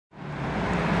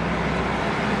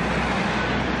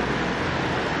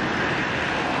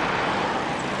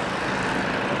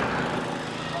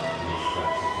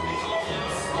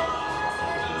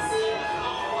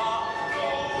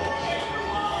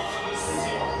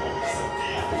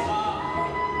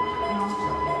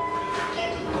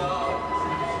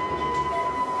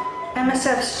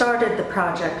MSF started the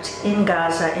project in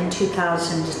Gaza in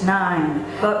 2009,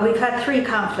 but we've had 3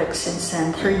 conflicts since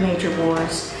then, 3 major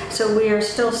wars. So we are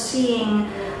still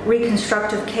seeing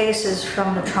reconstructive cases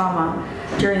from the trauma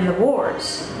during the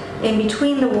wars. In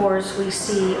between the wars, we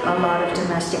see a lot of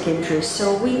domestic injuries.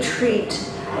 So we treat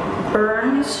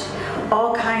burns,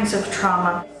 all kinds of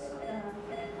trauma.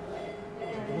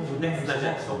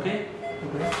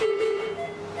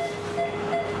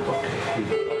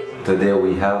 Today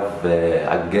we have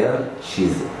a girl,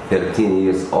 she's 13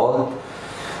 years old.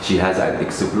 She has an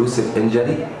explosive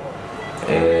injury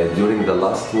during the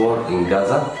last war in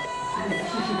Gaza.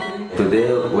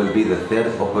 Today will be the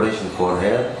 3rd operation for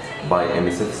her by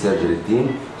MSF surgery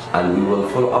team, and we will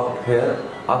follow up her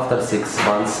after 6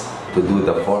 months to do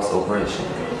the 4th operation.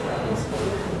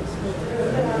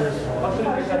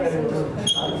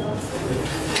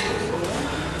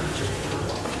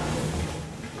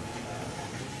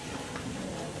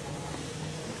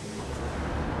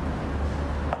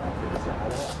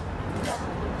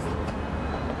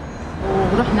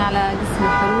 ورحنا على قسم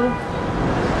الحروق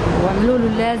وعملوا له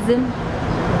اللازم،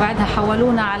 وبعدها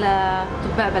حولونا على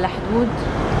أطباء بلا حدود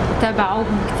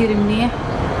وتابعوهم كتير منيح،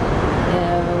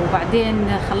 وبعدين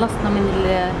خلصنا من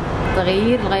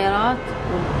الغيرات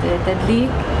والتدليك.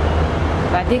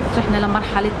 بعدين رحنا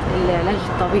لمرحلة العلاج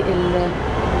الطبيعي،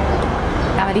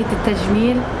 عملية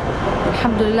التجميل،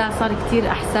 والحمد لله صار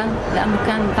كتير أحسن لأنه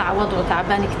كان وضعه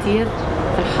تعبان كتير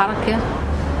في الحركة.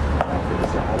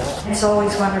 It's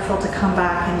always wonderful to come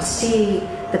back and see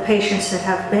the patients that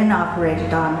have been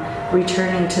operated on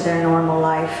returning to their normal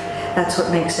life. That's what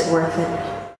makes it worth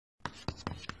it.